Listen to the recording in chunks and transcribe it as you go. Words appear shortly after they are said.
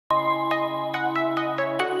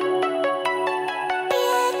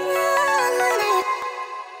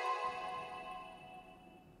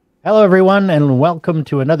Hello, everyone, and welcome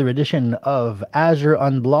to another edition of Azure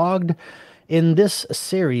Unblogged. In this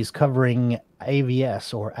series covering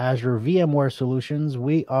AVS or Azure VMware Solutions,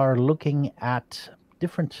 we are looking at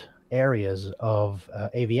different areas of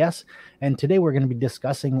AVS, and today we're going to be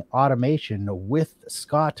discussing automation with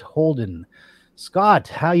Scott Holden. Scott,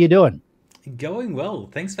 how you doing? Going well.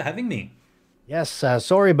 Thanks for having me. Yes,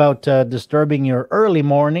 sorry about disturbing your early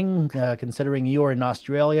morning, considering you're in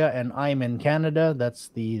Australia and I'm in Canada. That's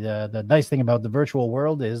the nice thing about the virtual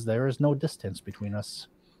world is there is no distance between us.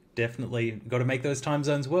 Definitely got to make those time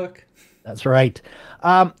zones work. That's right.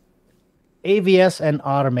 Um, AVS and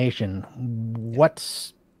automation. Yeah. What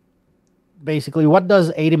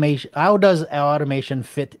does automation? How does automation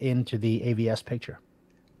fit into the AVS picture?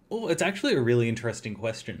 Oh, it's actually a really interesting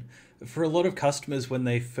question. For a lot of customers, when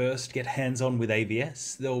they first get hands on with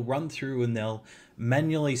AVS, they'll run through and they'll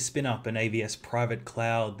manually spin up an AVS private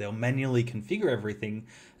cloud. They'll manually configure everything.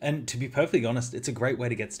 And to be perfectly honest, it's a great way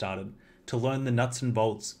to get started, to learn the nuts and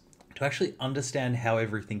bolts, to actually understand how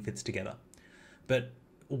everything fits together. But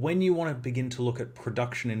when you want to begin to look at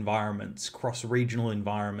production environments, cross regional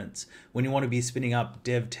environments, when you want to be spinning up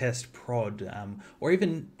dev, test, prod, or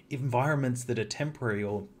even environments that are temporary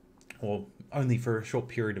or only for a short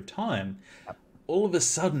period of time, all of a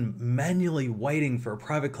sudden manually waiting for a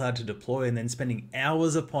private cloud to deploy and then spending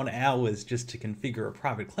hours upon hours just to configure a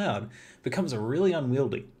private cloud becomes really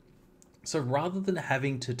unwieldy. So rather than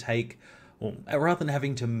having to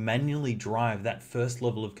manually drive that first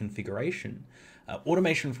level of configuration,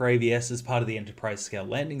 automation for AVS as part of the enterprise scale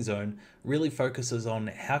landing zone really focuses on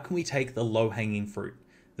how can we take the low hanging fruit,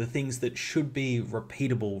 the things that should be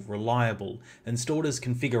repeatable, reliable, and stored as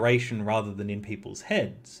configuration rather than in people's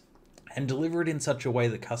heads, and deliver it in such a way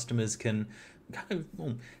that customers can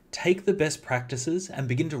take the best practices and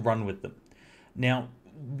begin to run with them. Now,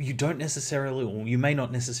 you may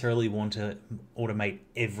not necessarily want to automate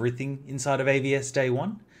everything inside of AVS day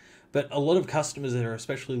one, but a lot of customers are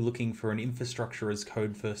especially looking for an infrastructure as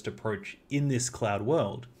code first approach in this cloud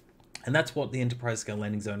world. And that's what the enterprise scale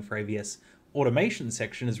landing zone for AVS automation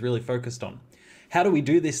section is really focused on. How do we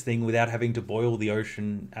do this thing without having to boil the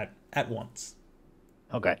ocean at once?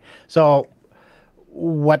 Okay, so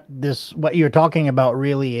what you're talking about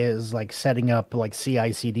really is like setting up like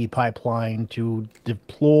CI/CD pipeline to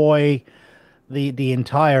deploy the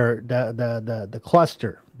entire the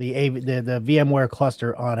cluster, the VMware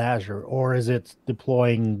cluster on Azure, or is it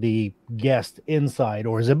deploying the guest inside,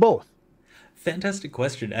 or is it both? Fantastic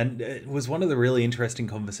question. And it was one of the really interesting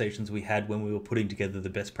conversations we had when we were putting together the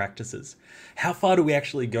best practices. How far do we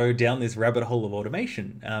actually go down this rabbit hole of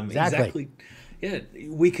automation? Exactly. Yeah,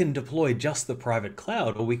 we can deploy just the private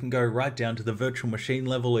cloud, or we can go right down to the virtual machine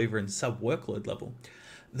level, even sub workload level.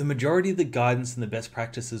 The majority of the guidance and the best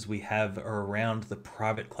practices we have are around the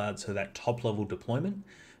private cloud, so that top level deployment,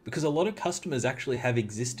 because a lot of customers actually have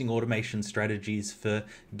existing automation strategies for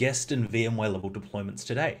guest and VMware level deployments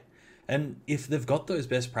today. And if they've got those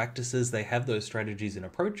best practices, they have those strategies and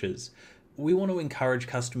approaches, we want to encourage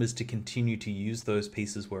customers to continue to use those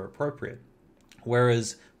pieces where appropriate.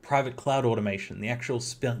 Whereas private cloud automation, the actual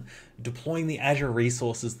deploying the Azure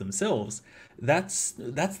resources themselves, that's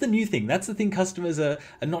the new thing. That's the thing customers are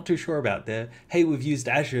not too sure about. They're, hey, we've used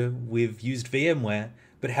Azure, we've used VMware,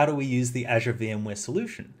 but how do we use the Azure VMware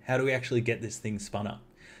solution? How do we actually get this thing spun up?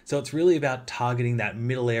 So it's really about targeting that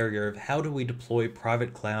middle area of how do we deploy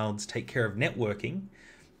private clouds, take care of networking.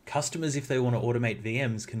 Customers, if they want to automate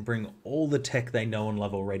VMs, can bring all the tech they know and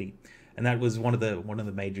love already. And that was one of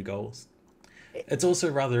the major goals. It's also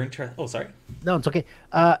rather interesting. Oh, sorry. No, it's okay.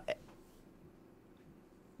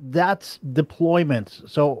 That's deployment.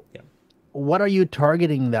 So Yeah. what are you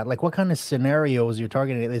targeting that? Like what kind of scenarios you're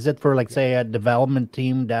targeting? Is it for like Yeah. say a development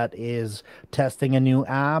team that is testing a new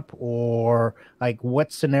app, or like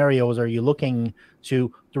what scenarios are you looking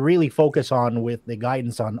to really focus on with the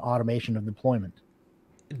guidance on automation of deployment?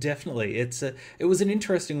 Definitely. It was an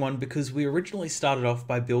interesting one because we originally started off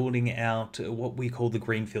by building out what we call the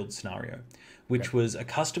greenfield scenario, Okay. which was a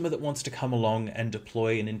customer that wants to come along and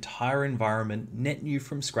deploy an entire environment net new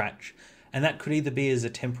from scratch, and that could either be as a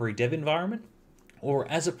temporary dev environment or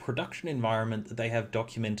as a production environment that they have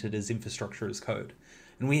documented as infrastructure as code.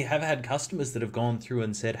 And we have had customers that have gone through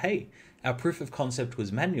and said, hey, our proof of concept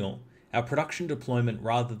was manual. Our production deployment,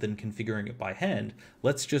 rather than configuring it by hand,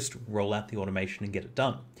 let's just roll out the automation and get it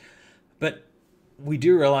done. But we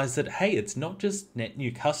do realize that, hey, it's not just net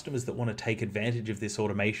new customers that want to take advantage of this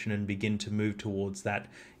automation and begin to move towards that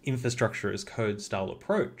infrastructure as code style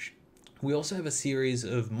approach. We also have a series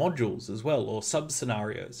of modules as well, or sub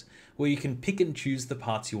scenarios, where you can pick and choose the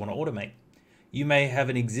parts you want to automate. You may have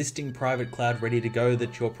an existing private cloud ready to go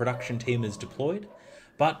that your production team has deployed,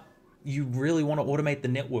 but you really want to automate the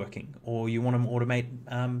networking, or you want to automate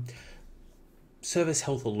service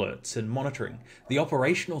health alerts and monitoring. The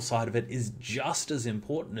operational side of it is just as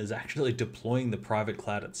important as actually deploying the private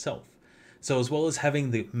cloud itself. So as well as having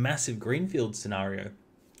the massive greenfield scenario,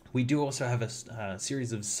 we do also have a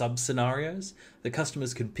series of sub scenarios that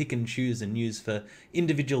customers can pick and choose and use for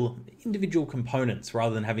individual components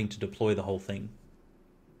rather than having to deploy the whole thing.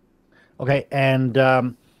 Okay,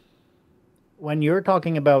 and when you're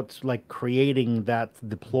talking about like creating that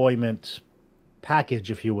deployment package,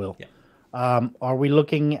 if you will, Yeah. are we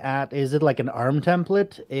looking at, is it like an ARM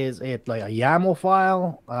template? Is it like a YAML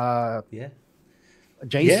file? Yeah. Yeah,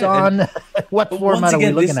 and JSON? What once format are we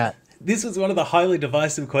again, looking this at? this was one of the highly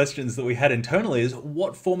divisive questions that we had internally: is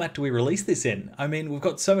what format do we release this in? I mean, we've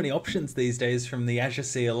got so many options these days, from the Azure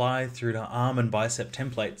CLI through to ARM and Bicep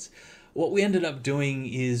templates. What we ended up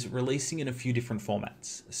doing is releasing in a few different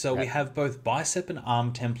formats. So we Okay. have both Bicep and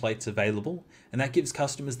ARM templates available, and that gives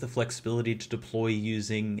customers the flexibility to deploy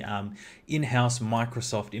using in-house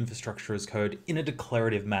Microsoft infrastructure as code in a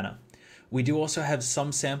declarative manner. We do also have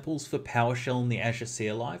some samples for PowerShell in the Azure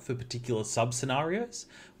CLI for particular sub-scenarios,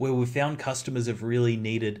 where we found customers have really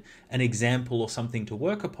needed an example or something to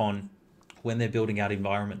work upon when they're building out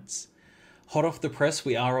environments. Hot off the press,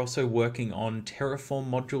 we are also working on Terraform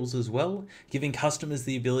modules as well, giving customers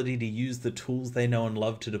the ability to use the tools they know and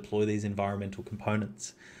love to deploy these environmental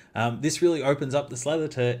components. This really opens up the slather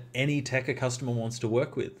to any tech a customer wants to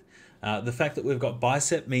work with. The fact that we've got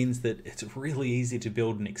Bicep means that it's really easy to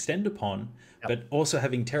build and extend upon, Yep. but also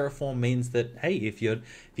having Terraform means that, hey, if you're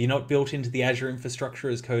not built into the Azure infrastructure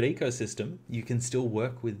as code ecosystem, you can still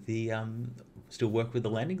work with the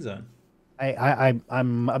landing zone.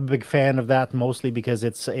 I'm a big fan of that, mostly because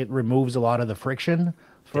it removes a lot of the friction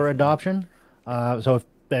for Definitely. adoption. So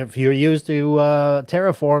if you're used to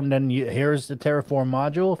Terraform, then here's the Terraform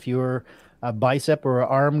module. If you're a Bicep or a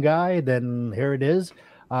ARM guy, then here it is.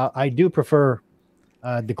 I do prefer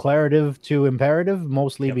declarative to imperative,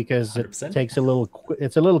 mostly Yep, because it 100%. takes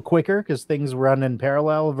it's a little quicker because things run in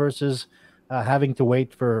parallel versus having to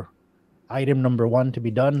wait for item number one to be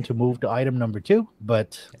done to move to item number two.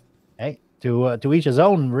 But hey, to each his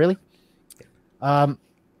own, really. Um,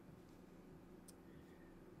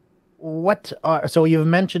 what are so you've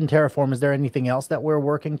mentioned Terraform? Is there anything else that we're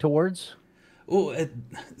working towards? Well,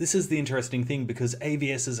 this is the interesting thing, because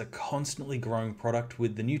AVS is a constantly growing product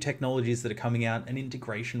with the new technologies that are coming out and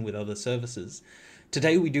integration with other services.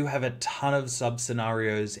 Today, we do have a ton of sub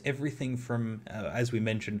scenarios, everything from, as we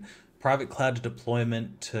mentioned, private cloud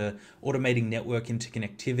deployment to automating network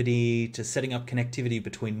interconnectivity to setting up connectivity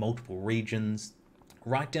between multiple regions,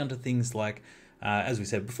 right down to things like, as we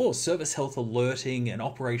said before, service health alerting and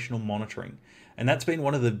operational monitoring. And that's been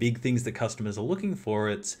one of the big things that customers are looking for.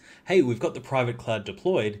 It's, hey, we've got the private cloud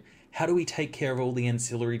deployed. How do we take care of all the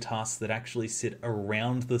ancillary tasks that actually sit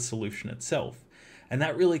around the solution itself? And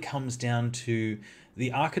that really comes down to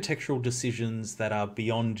the architectural decisions that are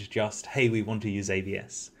beyond just, hey, we want to use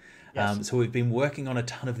AVS. Yes. So we've been working on a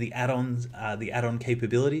ton of the add-ons, the add-on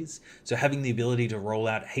capabilities. So having the ability to roll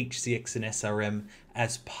out HCX and SRM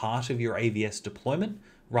as part of your AVS deployment,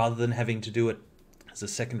 rather than having to do it as a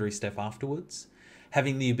secondary step afterwards.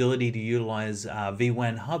 Having the ability to utilize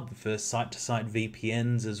vWAN Hub for site-to-site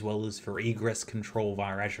VPNs, as well as for egress control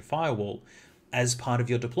via Azure Firewall as part of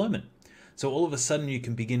your deployment. So all of a sudden you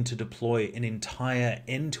can begin to deploy an entire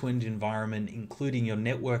end-to-end environment, including your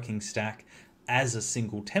networking stack, as a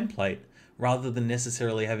single template, rather than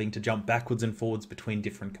necessarily having to jump backwards and forwards between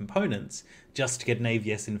different components just to get an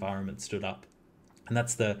AVS environment stood up. And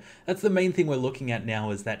that's the main thing we're looking at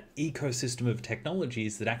now, is that ecosystem of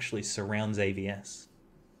technologies that actually surrounds AVS.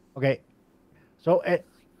 Okay. So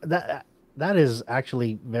that is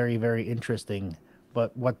actually very, very interesting.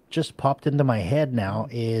 But what just popped into my head now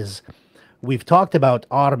is we've talked about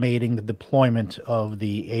automating the deployment of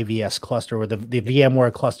the AVS cluster, or the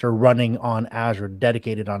VMware cluster running on Azure,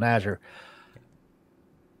 dedicated on Azure.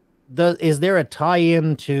 Is there a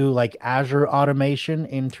tie-in to like Azure automation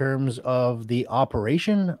in terms of the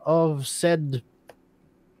operation of said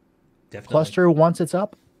Definitely. cluster once it's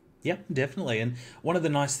up? Yep, definitely. And one of the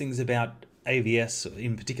nice things about AVS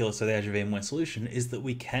in particular, so the Azure VMware Solution, is that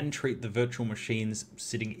we can treat the virtual machines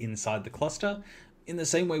sitting inside the cluster in the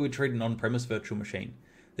same way we treat an on-premise virtual machine.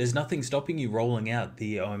 There's nothing stopping you rolling out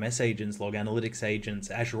the OMS agents, log analytics agents,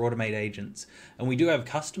 Azure Automate agents, and we do have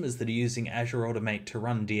customers that are using Azure Automate to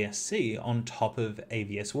run DSC on top of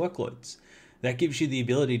AVS workloads. That gives you the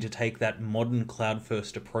ability to take that modern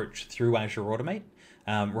cloud-first approach through Azure Automate,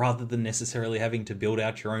 rather than necessarily having to build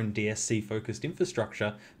out your own DSC-focused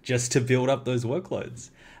infrastructure just to build up those workloads.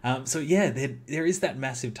 So yeah, there is that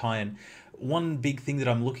massive tie-in. One big thing that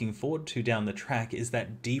I'm looking forward to down the track is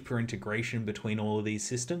that deeper integration between all of these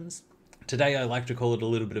systems. Today, I like to call it a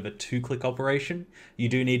little bit of a two-click operation. You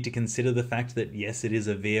do need to consider the fact that, yes, it is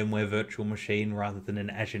a VMware virtual machine rather than an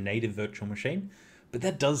Azure native virtual machine, but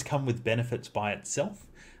that does come with benefits by itself.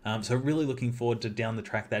 So really looking forward to down the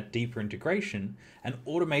track that deeper integration, and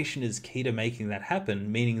automation is key to making that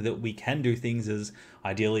happen, meaning that we can do things as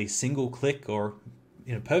ideally single click, or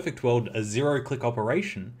in a perfect world, a zero-click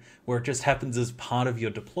operation where it just happens as part of your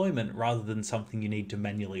deployment rather than something you need to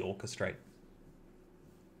manually orchestrate.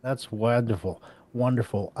 That's wonderful.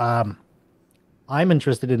 Wonderful. I'm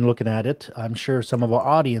interested in looking at it. I'm sure some of our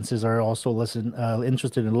audiences are also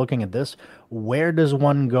interested in looking at this. Where does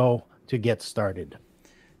one go to get started?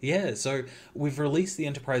 Yeah, so we've released the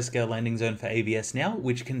enterprise scale landing zone for AVS now,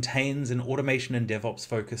 which contains an automation and DevOps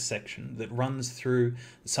focus section that runs through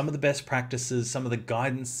some of the best practices, some of the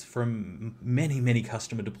guidance from many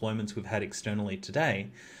customer deployments we've had externally today,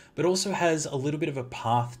 but also has a little bit of a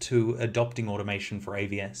path to adopting automation for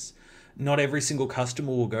AVS. Not every single customer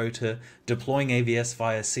will go to deploying AVS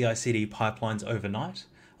via CI/CD pipelines overnight.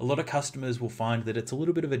 A lot of customers will find that it's a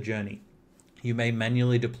little bit of a journey. You may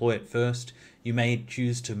manually deploy it first. You may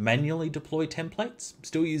choose to manually deploy templates,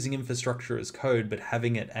 still using infrastructure as code, but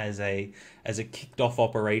having it as a kicked off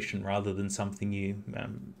operation rather than something you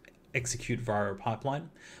execute via a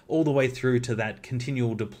pipeline, all the way through to that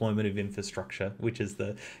continual deployment of infrastructure, which is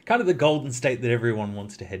the kind of the golden state that everyone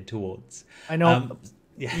wants to head towards. I know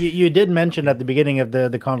you did mention at the beginning of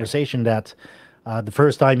the conversation that the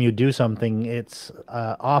first time you do something, it's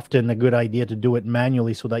often a good idea to do it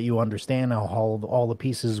manually so that you understand how all the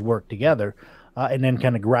pieces work together, and then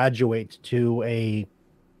kind of graduate to a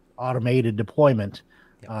automated deployment.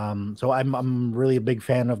 So I'm really a big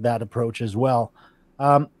fan of that approach as well.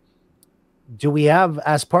 Do we have,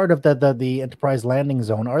 as part of the enterprise landing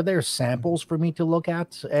zone, are there samples for me to look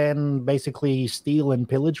at and basically steal and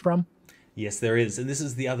pillage from? Yes, there is, and this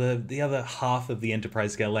is the other half of the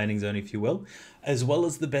enterprise scale landing zone, if you will, as well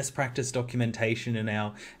as the best practice documentation and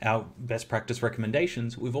our best practice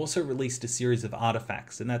recommendations. We've also released a series of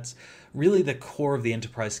artifacts, and that's really the core of the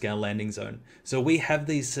enterprise scale landing zone. So we have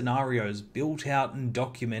these scenarios built out and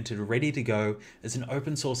documented, ready to go as an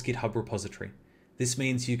open source GitHub repository. This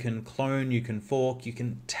means you can clone, you can fork, you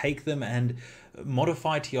can take them and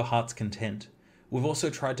modify to your heart's content. We've also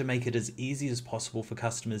tried to make it as easy as possible for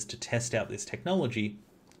customers to test out this technology.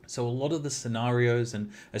 So a lot of the scenarios,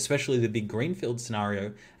 and especially the big greenfield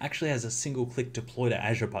scenario, actually has a single click deploy to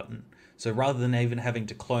Azure button. So rather than even having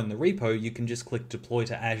to clone the repo, you can just click deploy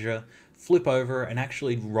to Azure, flip over, and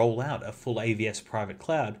actually roll out a full AVS private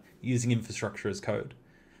cloud using infrastructure as code.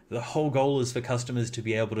 The whole goal is for customers to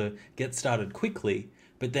be able to get started quickly,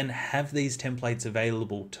 but then have these templates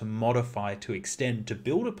available to modify, to extend, to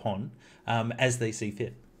build upon as they see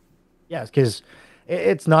fit. Yes, because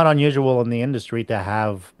it's not unusual in the industry to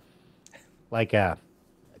have like a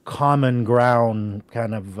common ground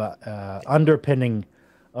kind of underpinning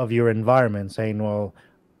of your environment, saying, well,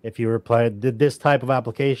 if you did this type of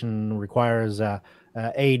application requires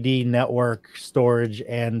AD, network, storage,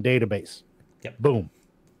 and database. Yep. Boom.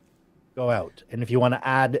 Go out. And if you want to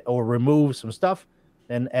add or remove some stuff,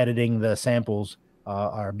 then editing the samples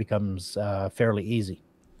becomes fairly easy.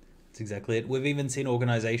 That's exactly it. We've even seen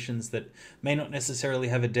organizations that may not necessarily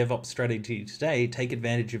have a DevOps strategy today take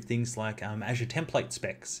advantage of things like Azure template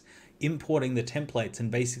specs, importing the templates and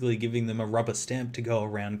basically giving them a rubber stamp to go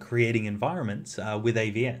around creating environments with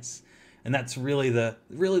AVS. And that's really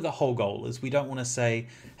the whole goal. Is we don't want to say,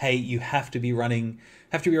 hey, you have to be running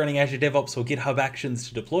Azure DevOps or GitHub Actions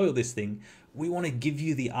to deploy all this thing. We want to give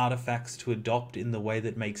you the artifacts to adopt in the way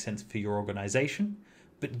that makes sense for your organization,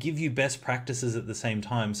 but give you best practices at the same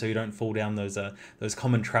time, so you don't fall down those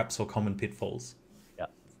common traps or common pitfalls. Yeah.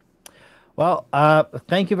 Well,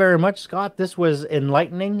 thank you very much, Scott. This was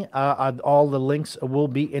enlightening. All the links will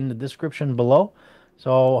be in the description below.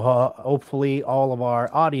 So hopefully all of our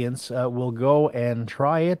audience will go and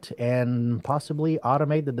try it and possibly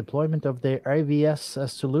automate the deployment of their AVS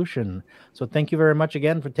solution. So thank you very much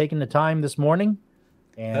again for taking the time this morning.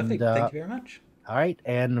 And, perfect. Thank you very much. All right.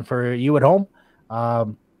 And for you at home,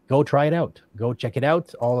 go try it out. Go check it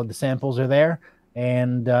out. All of the samples are there.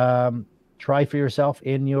 And try for yourself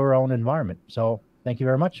in your own environment. So thank you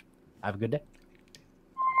very much. Have a good day.